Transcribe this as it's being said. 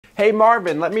Hey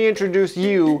Marvin, let me introduce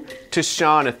you to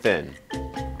Jonathan.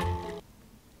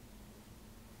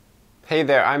 Hey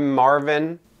there, I'm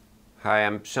Marvin. Hi,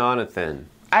 I'm Jonathan.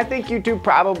 I think you two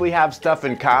probably have stuff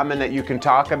in common that you can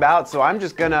talk about, so I'm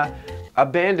just gonna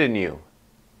abandon you.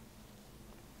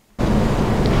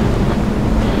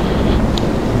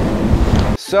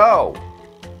 So,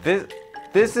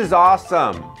 this is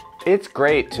awesome. It's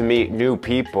great to meet new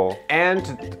people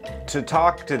and to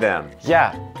talk to them.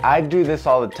 Yeah, I do this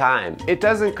all the time. It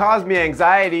doesn't cause me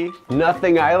anxiety.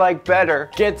 Nothing I like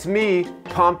better gets me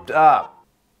pumped up.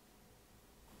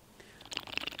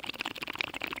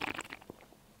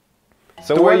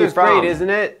 So where are you from? Great, isn't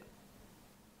it?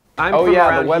 I'm from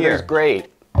around here. The weather's great.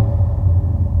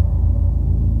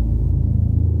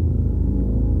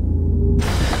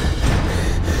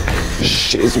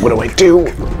 Shiz, what do I do?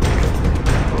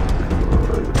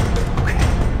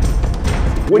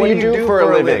 What do you do for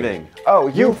a living? Oh,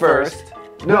 you first.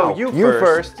 No, you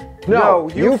first. No,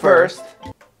 you first.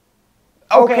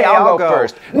 Okay, I'll go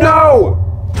first. No!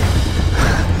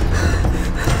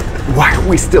 Why are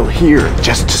we still here?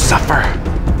 Just to suffer?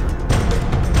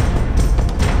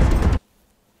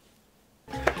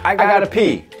 I gotta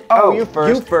pee. Oh, you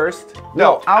first. You first.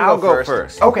 No, I'll go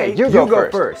first. Okay, you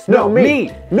go first. No,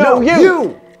 me. No,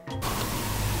 you.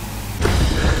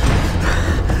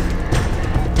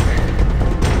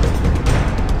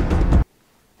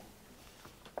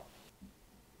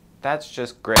 That's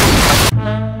just great.